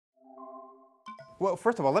Well,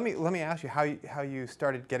 first of all, let me ask you how you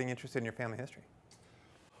started getting interested in your family history.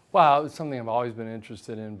 Well, it's something I've always been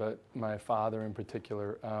interested in, but my father in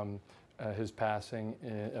particular, his passing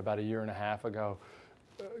about a year and a half ago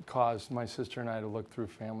caused my sister and I to look through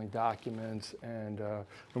family documents, and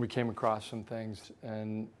we came across some things,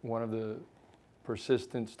 and one of the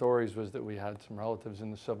persistent stories was that we had some relatives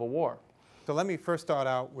in the Civil War. So let me first start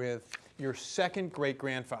out with your second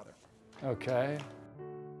great-grandfather. Okay.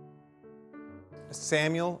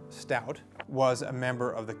 Samuel Stout was a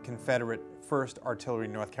member of the Confederate 1st Artillery,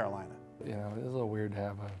 North Carolina. You know, it's a little weird to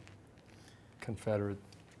have a Confederate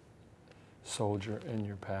soldier in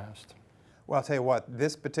your past. Well, I'll tell you what,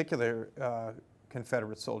 this particular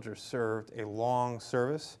Confederate soldier served a long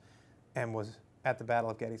service and was at the Battle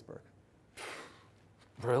of Gettysburg.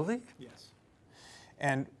 Really? Yes.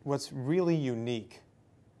 And what's really unique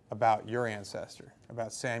about your ancestor,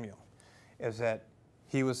 about Samuel, is that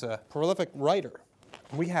he was a prolific writer.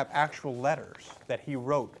 We have actual letters that he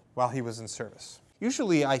wrote while he was in service.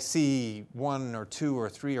 Usually I see 1 or 2 or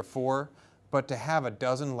 3 or 4, but to have a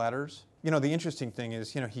dozen letters, you know, the interesting thing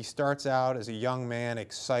is, you know, he starts out as a young man,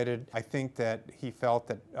 excited. I think that he felt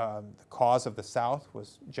that the cause of the South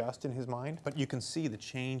was just in his mind, but you can see the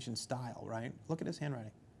change in style, right? Look at his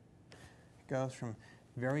handwriting. It goes from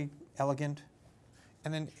very elegant,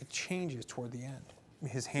 and then it changes toward the end.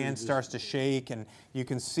 His hand starts to shake, and you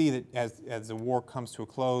can see that as the war comes to a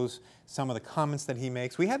close, some of the comments that he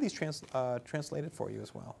makes. We have these translated for you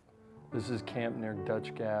as well. This is camp near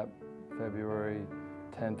Dutch Gap, February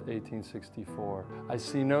 10th, 1864. I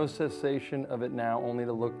see no cessation of it now, only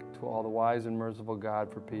to look to all the wise and merciful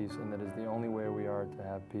God for peace, and that is the only way we are to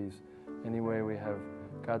have peace. Anyway, we have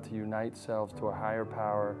got to unite selves to a higher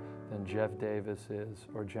power than Jeff Davis is,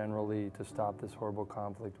 or General Lee, to stop this horrible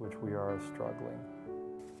conflict which we are struggling.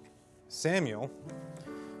 Samuel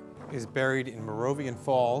is buried in Moravian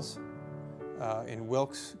Falls in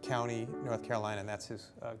Wilkes County, North Carolina, and that's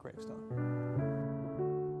his gravestone.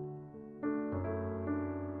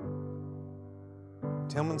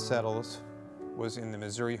 Tillman Settles was in the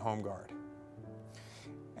Missouri Home Guard.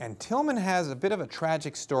 And Tillman has a bit of a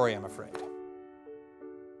tragic story, I'm afraid.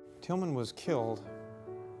 Tillman was killed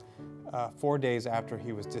 4 days after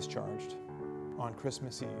he was discharged on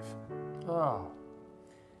Christmas Eve. Oh.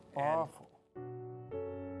 Awful.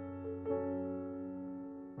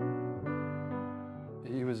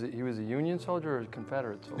 He was a Union soldier or a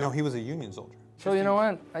Confederate soldier? No, he was a Union soldier. So you know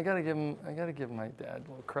what? I gotta give my dad a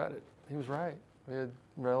little credit. He was right. We had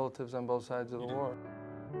relatives on both sides of the war.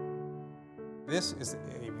 This is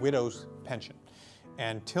a widow's pension,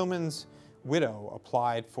 and Tillman's widow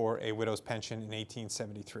applied for a widow's pension in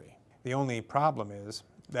 1873. The only problem is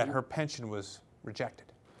that her pension was rejected.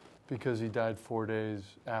 Because he died 4 days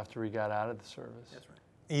after he got out of the service. That's right.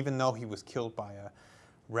 Even though he was killed by a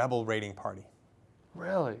rebel raiding party.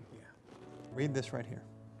 Really? Yeah. Read this right here.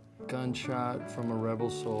 Gunshot from a rebel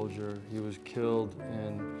soldier. He was killed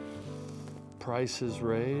in Price's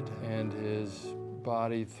raid, and his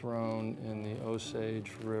body thrown in the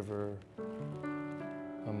Osage River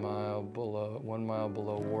 1 mile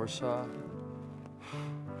below Warsaw. He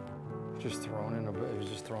was just thrown in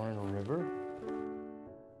a river?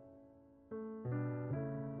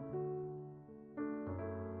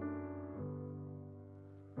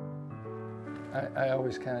 I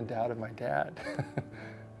always kind of doubted my dad,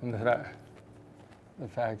 and that the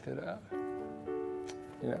fact that,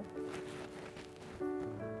 you know,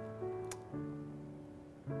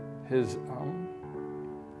 his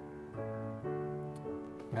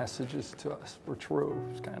messages to us were true.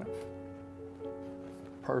 It was kind of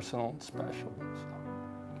personal and special. So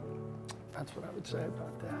that's what I would say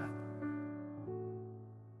about that.